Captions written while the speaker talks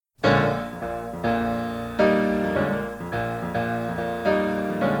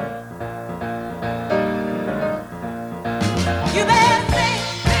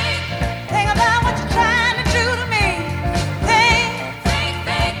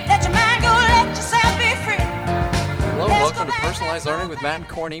Personalized Learning with Matt and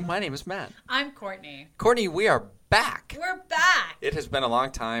Courtney. My name is Matt. I'm Courtney. Courtney, we are back. We're back. It has been a long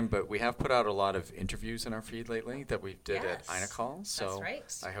time, but we have put out a lot of interviews in our feed lately that we did at INACOL. So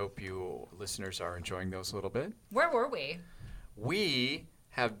that's right. I hope you listeners are enjoying those a little bit. Where were we? We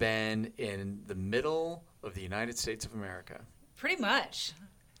have been in the middle of the United States of America. Pretty much.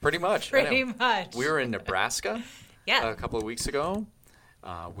 Pretty much. Pretty much. We were in Nebraska Yeah. a couple of weeks ago.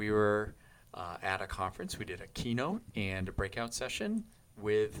 We were at a conference. We did a keynote and a breakout session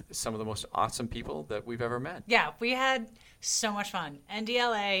with some of the most awesome people that we've ever met. Yeah, we had so much fun.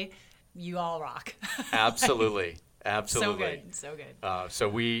 NDLA, you all rock. Absolutely. Absolutely. So good. So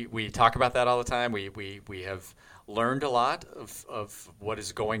we talk about that all the time. We have learned a lot of what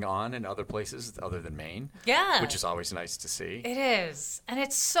is going on in other places other than Maine. Yeah. Which is always nice to see. It is. And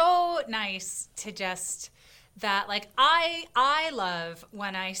it's so nice to just that, like, I love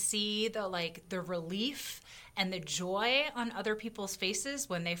when I see the relief and the joy on other people's faces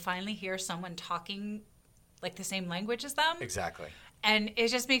when they finally hear someone talking like the same language as them. Exactly. And it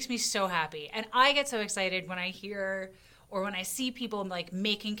just makes me so happy. And I get so excited when I hear or when I see people like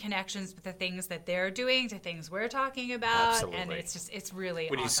making connections with the things that they're doing to things we're talking about. Absolutely. And it's really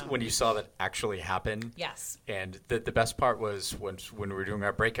awesome. When you saw that actually happen. Yes. And the best part was when we were doing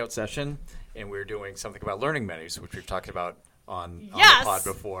our breakout session and we were doing something about learning menus, which we've talked about on the pod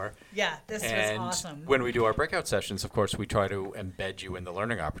before. Yeah, this was awesome. When we do our breakout sessions, of course, we try to embed you in the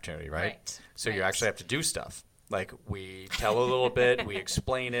learning opportunity, right? So you actually have to do stuff. Like we tell a little bit, we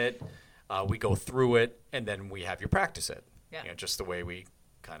explain it, we go through it, and then we have you practice it. Yeah. Just the way we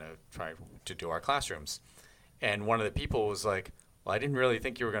kind of try to do our classrooms. And one of the people was like, well, I didn't really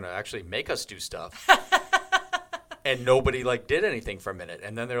think you were going to actually make us do stuff. And nobody did anything for a minute.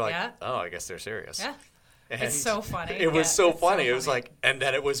 And then they're like, oh, I guess they're serious. Yeah. And it's so funny. It was so funny. It was like, and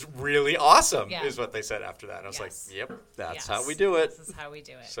then it was really awesome, is what they said after that. And I was like, yep, that's how we do it. This is how we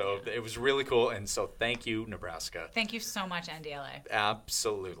do it. So it was really cool. And so thank you, Nebraska. Thank you so much, NDLA.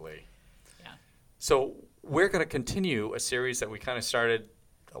 Absolutely. Yeah. So we're going to continue a series that we kind of started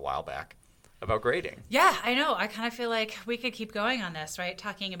a while back about grading. Yeah, I know. I kind of feel like we could keep going on this, right?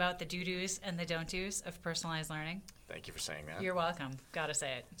 Talking about the do-dos and the don't-dos of personalized learning. Thank you for saying that. You're welcome. Gotta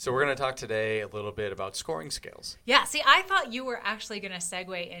say it. So we're going to talk today a little bit about scoring scales. Yeah, see, I thought you were actually going to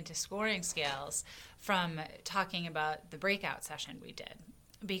segue into scoring scales from talking about the breakout session we did.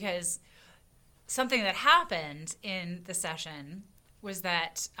 Because something that happened in the session was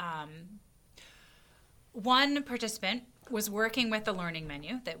that one participant was working with the learning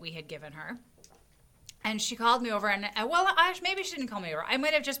menu that we had given her. And she called me over, and maybe she didn't call me over. I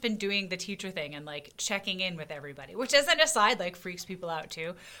might have just been doing the teacher thing and checking in with everybody, which as an aside freaks people out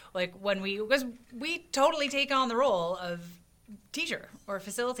too. Because we totally take on the role of teacher or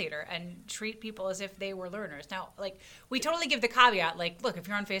facilitator and treat people as if they were learners. Now, we totally give the caveat, look, if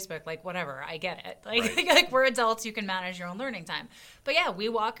you're on Facebook, whatever, I get it. Right. We're adults, you can manage your own learning time. But yeah, we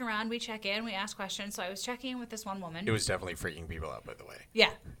walk around, we check in, we ask questions. So I was checking in with this one woman. It was definitely freaking people out, by the way.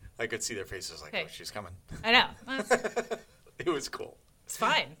 Yeah. I could see their faces oh, she's coming. I know. It was cool. It's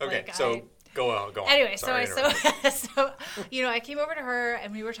fine. Okay, go on. Anyway, Sorry, so I came over to her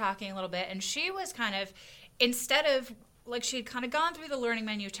and we were talking a little bit, and she was kind of, instead of, she'd kind of gone through the learning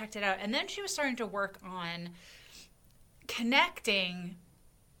menu, checked it out, and then she was starting to work on connecting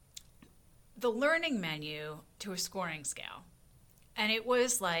the learning menu to a scoring scale. And it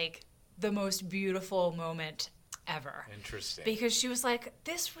was the most beautiful moment ever. Interesting. Because she was like,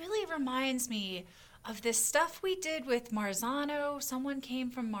 this really reminds me of this stuff we did with Marzano. Someone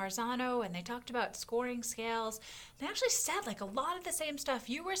came from Marzano and they talked about scoring scales. They actually said a lot of the same stuff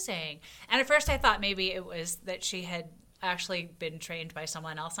you were saying. And at first I thought maybe it was that she had actually been trained by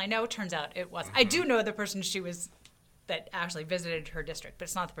someone else. I know, it turns out it wasn't. I do know the person that actually visited her district, but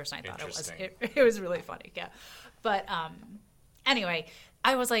it's not the person I thought it was. It was really funny, yeah. But anyway,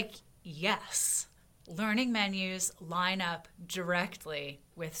 I was like, yes. Learning menus line up directly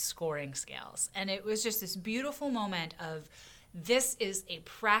with scoring scales. And it was just this beautiful moment of this is a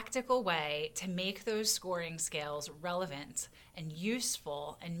practical way to make those scoring scales relevant and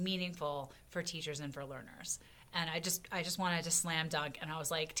useful and meaningful for teachers and for learners. And I just wanted to slam dunk, and I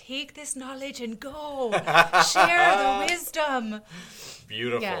was like, take this knowledge and go. Share the wisdom.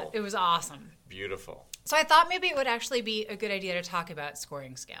 Beautiful. Yeah, it was awesome. Beautiful. So I thought maybe it would actually be a good idea to talk about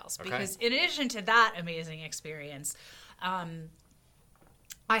scoring scales. Because in addition to that amazing experience, I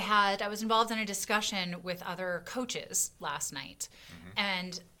was involved in a discussion with other coaches last night. Mm-hmm.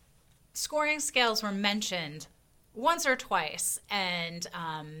 And scoring scales were mentioned once or twice. And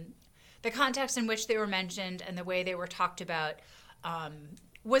the context in which they were mentioned and the way they were talked about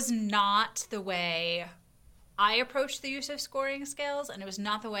was not the way I approached the use of scoring scales, and it was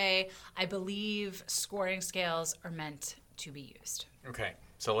not the way I believe scoring scales are meant to be used. Okay,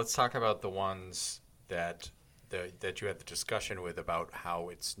 so let's talk about the ones that you had the discussion with about how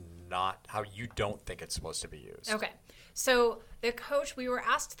you don't think it's supposed to be used. Okay, so we were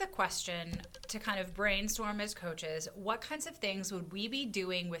asked the question to kind of brainstorm as coaches, what kinds of things would we be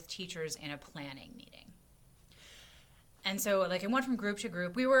doing with teachers in a planning meeting? And so like it went from group to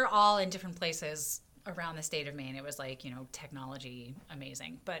group. We were all in different places around the state of Maine. It was like, technology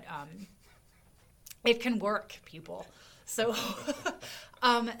amazing, but it can work, people. So,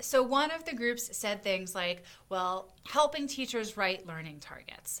 so one of the groups said things like, well, helping teachers write learning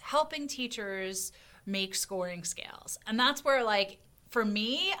targets, helping teachers make scoring scales. And that's where, like, for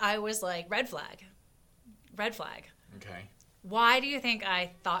me, I was like, red flag. Okay. Why do you think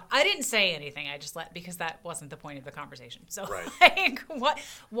I thought? I didn't say anything. I just because that wasn't the point of the conversation. So, right.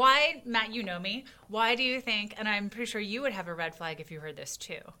 Why, Matt, you know me. Why do you think, and I'm pretty sure you would have a red flag if you heard this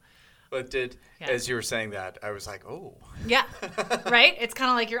too. But as you were saying that, I was like, oh. Yeah, right? It's kind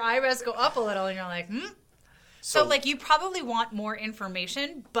of like your eyebrows go up a little and you're like, So, like, you probably want more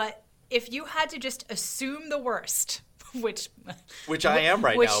information, but if you had to just assume the worst, which I am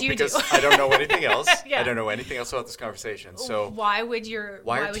right now because I don't know anything else. Yeah. I don't know anything else about this conversation. So why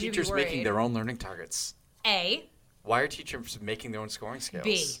are teachers making their own learning targets? A. Why are teachers making their own scoring scales?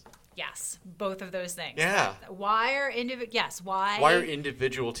 B. Yes, both of those things. Yeah. Why are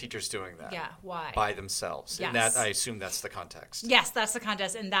individual teachers doing that? Yeah, why? By themselves. Yes. And that, I assume that's the context. Yes, that's the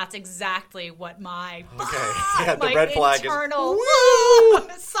context, and that's exactly what my the red flag internal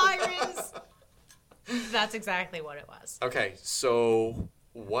sirens. That's exactly what it was. Okay, so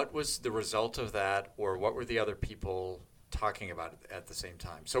what was the result of that, or what were the other people talking about at the same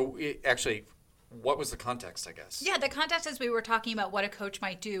time? So what was the context, I guess? Yeah, the context is we were talking about what a coach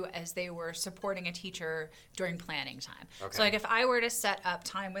might do as they were supporting a teacher during planning time. Okay. So like if I were to set up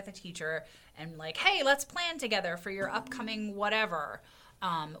time with a teacher and like, hey, let's plan together for your upcoming whatever,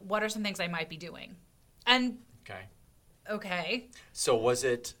 what are some things I might be doing? And okay. So was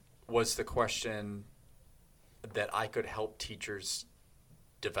the question that I could help teachers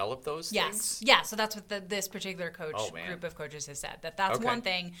develop those things? Yeah, so that's what this particular group of coaches has said. That's one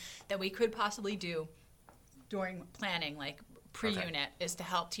thing that we could possibly do during planning, like pre-unit, is to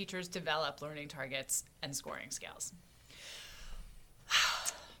help teachers develop learning targets and scoring scales.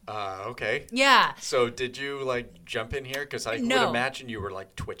 Okay. Yeah. So did you like jump in here? Because I would imagine you were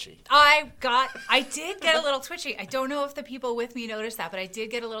like twitchy. I did get a little twitchy. I don't know if the people with me noticed that, but I did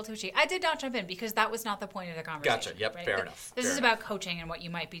get a little twitchy. I did not jump in because that was not the point of the conversation. Gotcha. Yep. Right? Fair enough. This is about coaching and what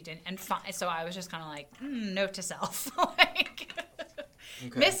you might be doing. And so I was just kind of like, note to self.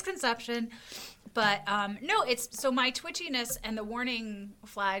 Misconception. But no, so my twitchiness and the warning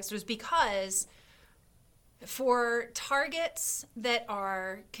flags was because for targets that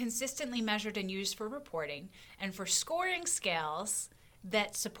are consistently measured and used for reporting, and for scoring scales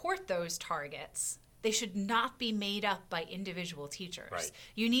that support those targets, they should not be made up by individual teachers. Right.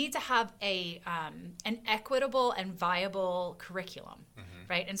 You need to have an equitable and viable curriculum,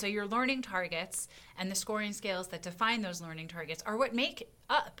 right? And so your learning targets and the scoring scales that define those learning targets are what make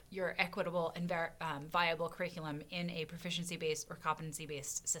up your equitable and viable curriculum in a proficiency-based or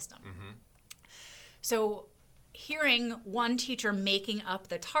competency-based system. So hearing one teacher making up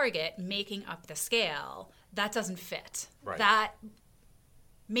the target, making up the scale, that doesn't fit. Right. That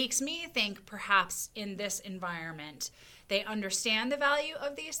makes me think perhaps in this environment they understand the value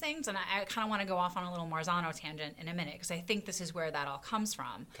of these things. And I kind of want to go off on a little Marzano tangent in a minute because I think this is where that all comes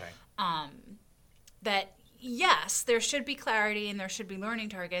from. Okay. That yes, there should be clarity and there should be learning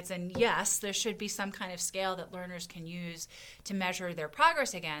targets. And yes, there should be some kind of scale that learners can use to measure their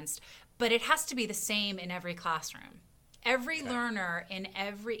progress against. But it has to be the same in every classroom. Every learner in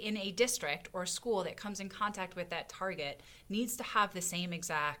a district or school that comes in contact with that target needs to have the same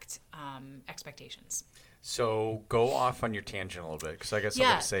exact expectations. So go off on your tangent a little bit because I got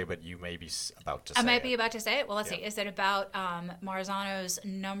something to say, but you may be about to say it. I might be about to say it. Well, let's see. Is it about Marzano's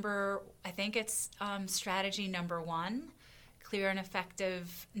I think it's strategy number 1? Clear and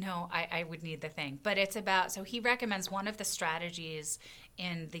effective. No, I would need the thing. But it's about, so he recommends one of the strategies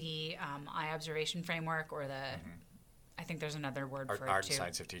in the eye observation framework or the, I think there's another word for it too. Art and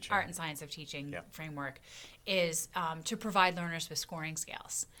Science of Teaching. Art and Science of Teaching framework is to provide learners with scoring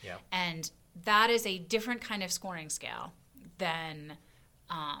scales. Yeah. And that is a different kind of scoring scale than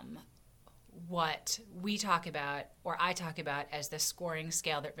what we talk about or I talk about as the scoring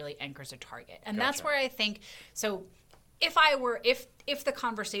scale that really anchors a target. And that's where I think, so if the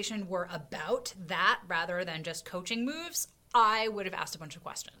conversation were about that rather than just coaching moves, I would have asked a bunch of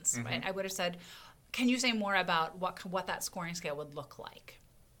questions, right? I would have said, can you say more about what that scoring scale would look like?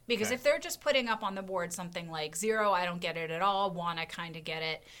 Because Okay. if they're just putting up on the board something like 0, I don't get it at all, 1, I kind of get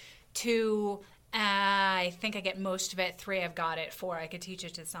it, 2, I think I get most of it, 3, I've got it, 4, I could teach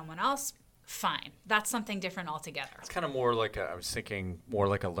it to someone else, fine. That's something different altogether. It's kind of more like I was thinking more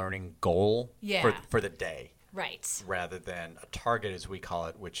like a learning goal Yeah. for the day. Right. Rather than a target, as we call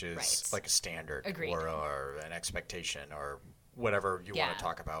it, which is Right. like a standard Agreed. or an expectation or whatever you Yeah. want to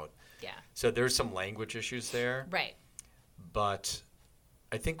talk about. Yeah. So there's some language issues there, Right. but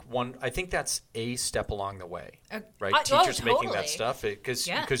I think that's a step along the way, right? Oh, Teachers making totally. that stuff because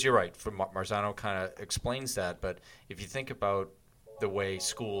Yeah. you're right. Marzano kind of explains that, but if you think about the way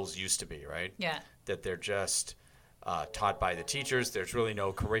schools used to be, right? Yeah. That they're just taught by the teachers. There's really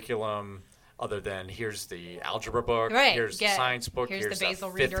no curriculum other than here's the algebra book, Right. here's the science book, here's here's the the Basil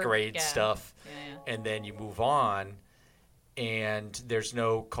fifth Reader. grade Yeah. stuff, Yeah. and then you move on, and there's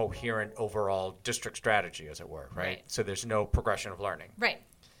no coherent overall district strategy, as it were, right? Right. So there's no progression of learning. Right.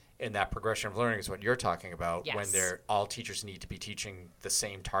 And that progression of learning is what you're talking about when Yes. all teachers need to be teaching the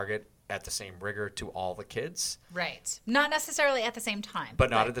same target at the same rigor to all the kids. Right. Not necessarily at the same time. But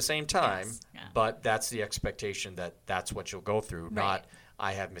not at the same time. Yes, yeah. But that's the expectation that's what you'll go through. Not, Right.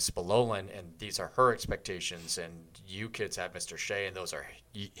 I have Miss Balolan and these are her expectations, and you kids have Mr. Shea and those are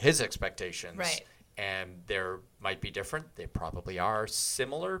his expectations. Right. And there might be different. They probably are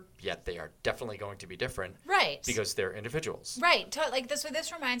similar, yet they are definitely going to be different. Right. Because they're individuals. Right. Like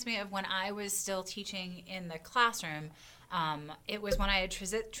this reminds me of when I was still teaching in the classroom. It was when I had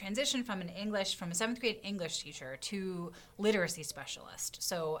transitioned from a 7th grade English teacher to literacy specialist.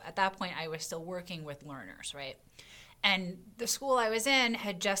 So at that point, I was still working with learners, right? And the school I was in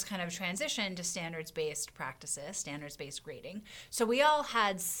had just kind of transitioned to standards-based practices, standards-based grading. So we all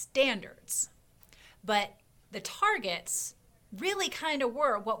had standards. But the targets really kind of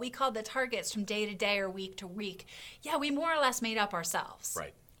were what we called the targets from day to day or week to week. Yeah, we more or less made up ourselves.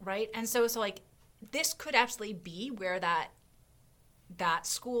 Right. Right? And so like this could absolutely be where that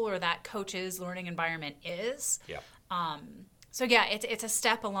school or that coach's learning environment is. Yeah. So yeah, it's a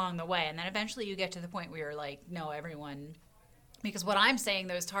step along the way. And then eventually you get to the point where you're like, no, everyone, because what I'm saying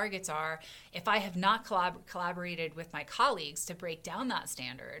those targets are, if I have not collaborated with my colleagues to break down that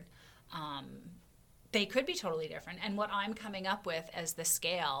standard, they could be totally different. And what I'm coming up with as the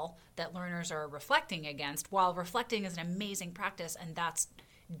scale that learners are reflecting against, while reflecting is an amazing practice, and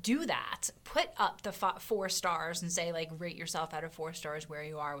do that, put up the 4 stars and say, like, rate yourself out of 4 stars where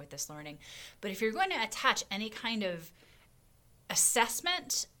you are with this learning. But if you're going to attach any kind of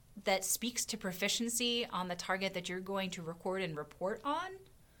assessment that speaks to proficiency on the target that you're going to record and report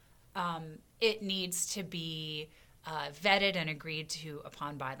on, it needs to be vetted and agreed to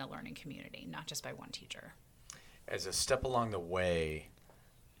upon by the learning community, not just by one teacher. As a step along the way,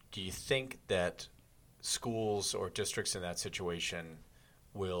 do you think that schools or districts in that situation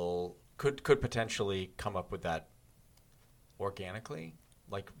could potentially come up with that organically?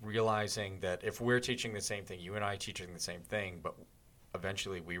 Like realizing that if we're teaching the same thing, you and I teaching the same thing, but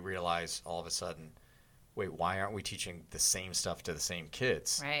eventually we realize all of a sudden, wait, why aren't we teaching the same stuff to the same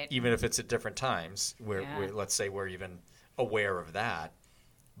kids? Right. Even if it's at different times, Yeah. let's say we're even aware of that,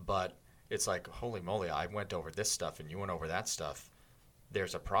 but it's like, holy moly, I went over this stuff and you went over that stuff.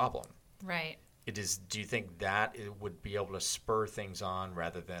 There's a problem. Right. Do you think that it would be able to spur things on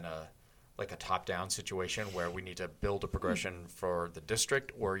rather than a top-down situation where we need to build a progression for the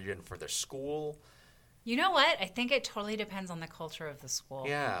district or even for the school? You know what? I think it totally depends on the culture of the school.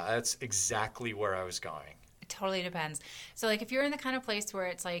 Yeah, that's exactly where I was going. It totally depends. So, like, if you're in the kind of place where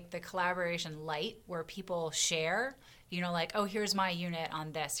it's like the collaboration light, where people share, like, oh, here's my unit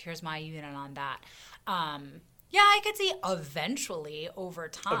on this, here's my unit on that. Yeah, I could see eventually over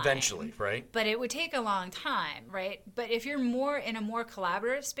time. Eventually, right? But it would take a long time, right? But if you're more in a more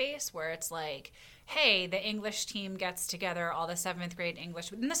collaborative space where it's like, hey, the English team gets together, all the 7th grade English,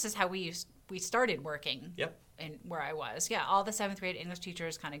 and this is how we started working. Yep. In where I was, yeah, all the 7th grade English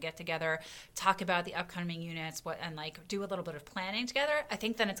teachers kind of get together, talk about the upcoming units, and like do a little bit of planning together. I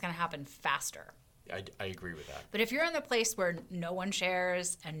think then it's going to happen faster. I agree with that. But if you're in the place where no one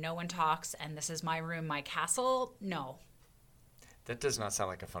shares and no one talks, and this is my room, my castle, no, That does not sound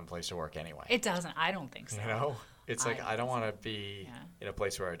like a fun place to work anyway. it doesn't. I don't think so. It's like I don't want to be Yeah. in a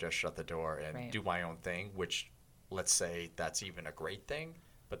place where I just shut the door and Right. do my own thing, which let's say that's even a great thing,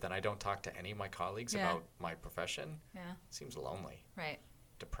 but then I don't talk to any of my colleagues Yeah. about my profession. Yeah, Seems lonely, right,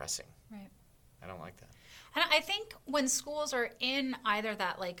 depressing. right. I don't like that. And I think when schools are in either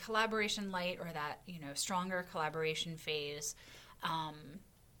that like collaboration light or that stronger collaboration phase,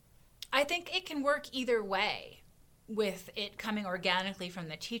 I think it can work either way. with it coming organically from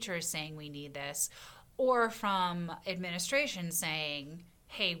the teachers saying we need this, or from administration saying,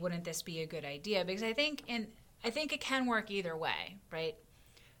 hey, wouldn't this be a good idea? Because I think it can work either way, right?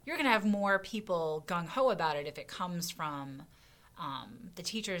 You're going to have more people gung-ho about it if it comes from the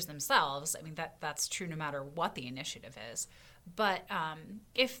teachers themselves. I mean, that's true no matter what the initiative is. But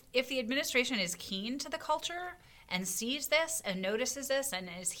if the administration is keen to the culture and sees this and notices this and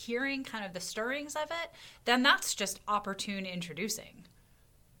is hearing kind of the stirrings of it, then that's just opportune introducing.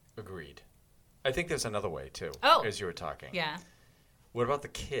 Agreed. I think there's another way, too, as you were talking. Yeah. What about the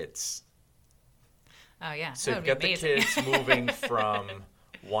kids? Oh, yeah. So you've got the kids moving from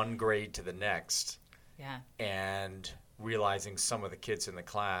one grade to the next. Yeah. And realizing some of the kids in the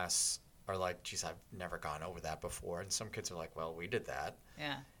class are like, geez, I've never gone over that before. And some kids are like, well, we did that.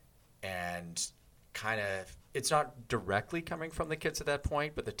 Yeah. And kind of, it's not directly coming from the kids at that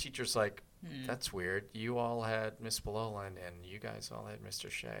point, but the teacher's like, that's weird. You all had Miss Bololan and you guys all had Mr.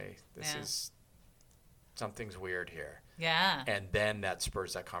 Shea. This is, something's weird here. Yeah. And then that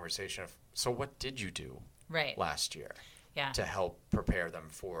spurs that conversation of, so what did you do last year to help prepare them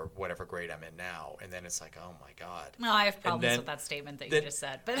for whatever grade I'm in now? And then it's like, oh my God. Well, I have problems with that statement that you just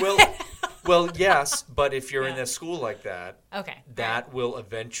said. But well, yes, but if you're in a school like that, that will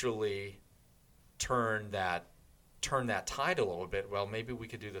eventually turn that tide a little bit. Well, maybe we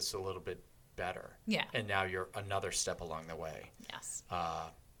could do this a little bit better. Yeah. And now you're another step along the way. Yes.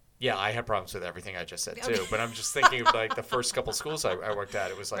 Yeah, I had problems with everything I just said too, but I'm just thinking of like the first couple schools I worked at.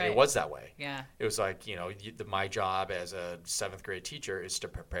 It was like it was that way. Yeah. It was like, you know, my job as a 7th grade teacher is to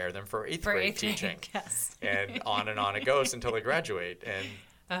prepare them for 8th grade teaching. Yes. And on it goes until they graduate.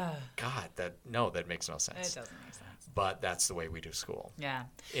 And God, that makes no sense. It doesn't make sense. But that's the way we do school. Yeah.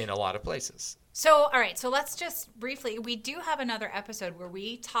 In a lot of places. So, all right. So let's just briefly, we do have another episode where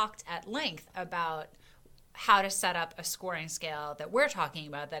we talked at length about how to set up a scoring scale that we're talking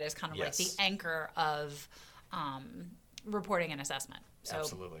about that is kind of like the anchor of reporting and assessment. So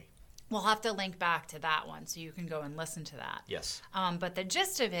absolutely. We'll have to link back to that one so you can go and listen to that. Yes. But the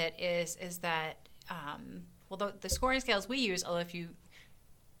gist of it is that, the scoring scales we use, although if you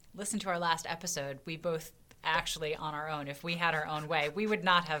listen to our last episode, we both actually on our own, if we had our own way, we would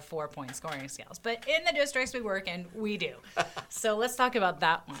not have 4-point scoring scales. But in the districts we work in, we do. So let's talk about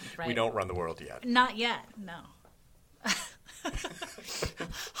that one, right? We don't run the world yet. Not yet, no.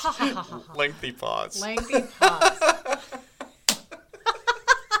 Lengthy pause. Lengthy pause.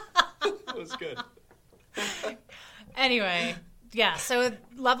 That was good. Anyway, yeah, so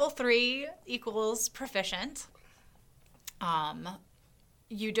level 3 equals proficient.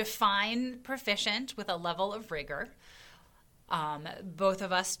 You define proficient with a level of rigor. Both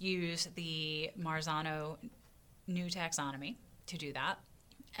of us use the Marzano new taxonomy to do that.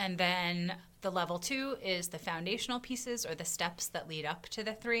 And then the level 2 is the foundational pieces or the steps that lead up to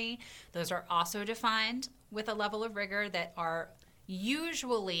the 3. Those are also defined with a level of rigor that are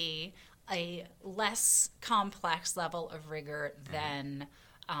usually a less complex level of rigor than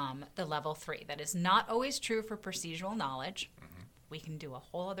the level 3. That is not always true for procedural knowledge. We can do a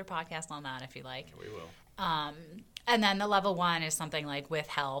whole other podcast on that if you like. We will. And then the level 1 is something like with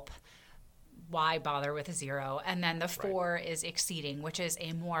help. Why bother with a 0? And then the 4 is exceeding, which is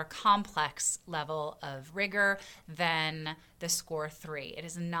a more complex level of rigor than the score 3. It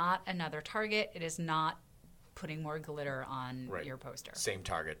is not another target. It is not putting more glitter on your poster. Same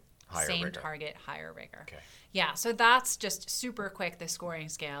target, higher rigor. Same target, higher rigor. Okay. Yeah, so that's just super quick, the scoring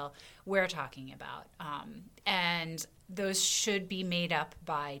scale we're talking about. And those should be made up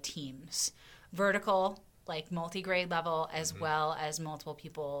by teams. Vertical, like multi-grade level, as well as multiple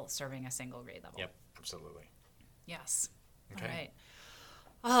people serving a single grade level. Yep, absolutely. Yes. Okay.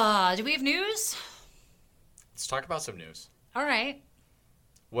 All right. Do we have news? Let's talk about some news. All right.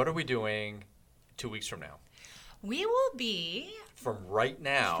 What are we doing 2 weeks from now? We will be... From right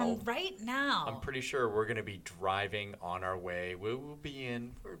now. I'm pretty sure we're going to be driving on our way. We'll be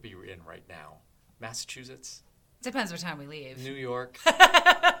in right now? Massachusetts? Depends what time we leave. New York.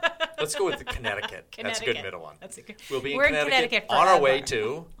 Let's go with the Connecticut. That's a good middle one. That's a good. We'll be in We're Connecticut on our way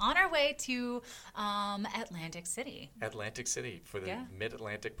to Atlantic City. Atlantic City for the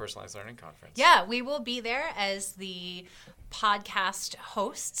Mid-Atlantic Personalized Learning Conference. Yeah, we will be there as the podcast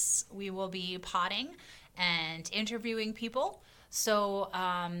hosts. We will be podding and interviewing people. So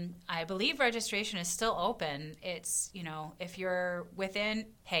I believe registration is still open. It's, if you're within,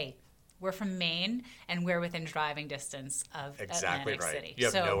 we're from Maine, and we're within driving distance of Atlantic City. You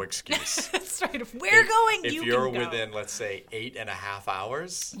have no excuse. That's right. If we're going, you can go. If you're within, let's say, 8.5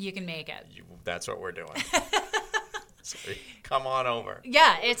 hours, you can make it. That's what we're doing. So come on over.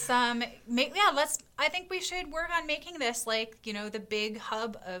 Yeah, it's I think we should work on making this like, the big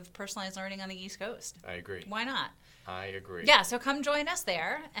hub of personalized learning on the East Coast. I agree. Why not? I agree. Yeah, so come join us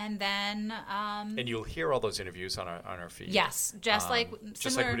there, and then and you'll hear all those interviews on our feed. Yes, just like we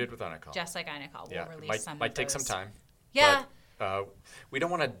did with Inacall. Just like Inacall, we'll Yeah, release some. Might take some time. Yeah, but, we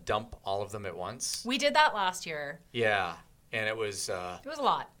don't want to dump all of them at once. we did that last year. Yeah, and it was It was a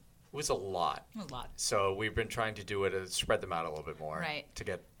lot. It was a lot. It was a lot. So we've been trying to do it to spread them out a little bit more, Right. To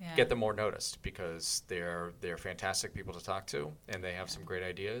get them more noticed, because they're fantastic people to talk to, and they have some great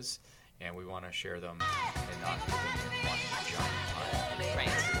ideas, and we want to share them and not put them in one giant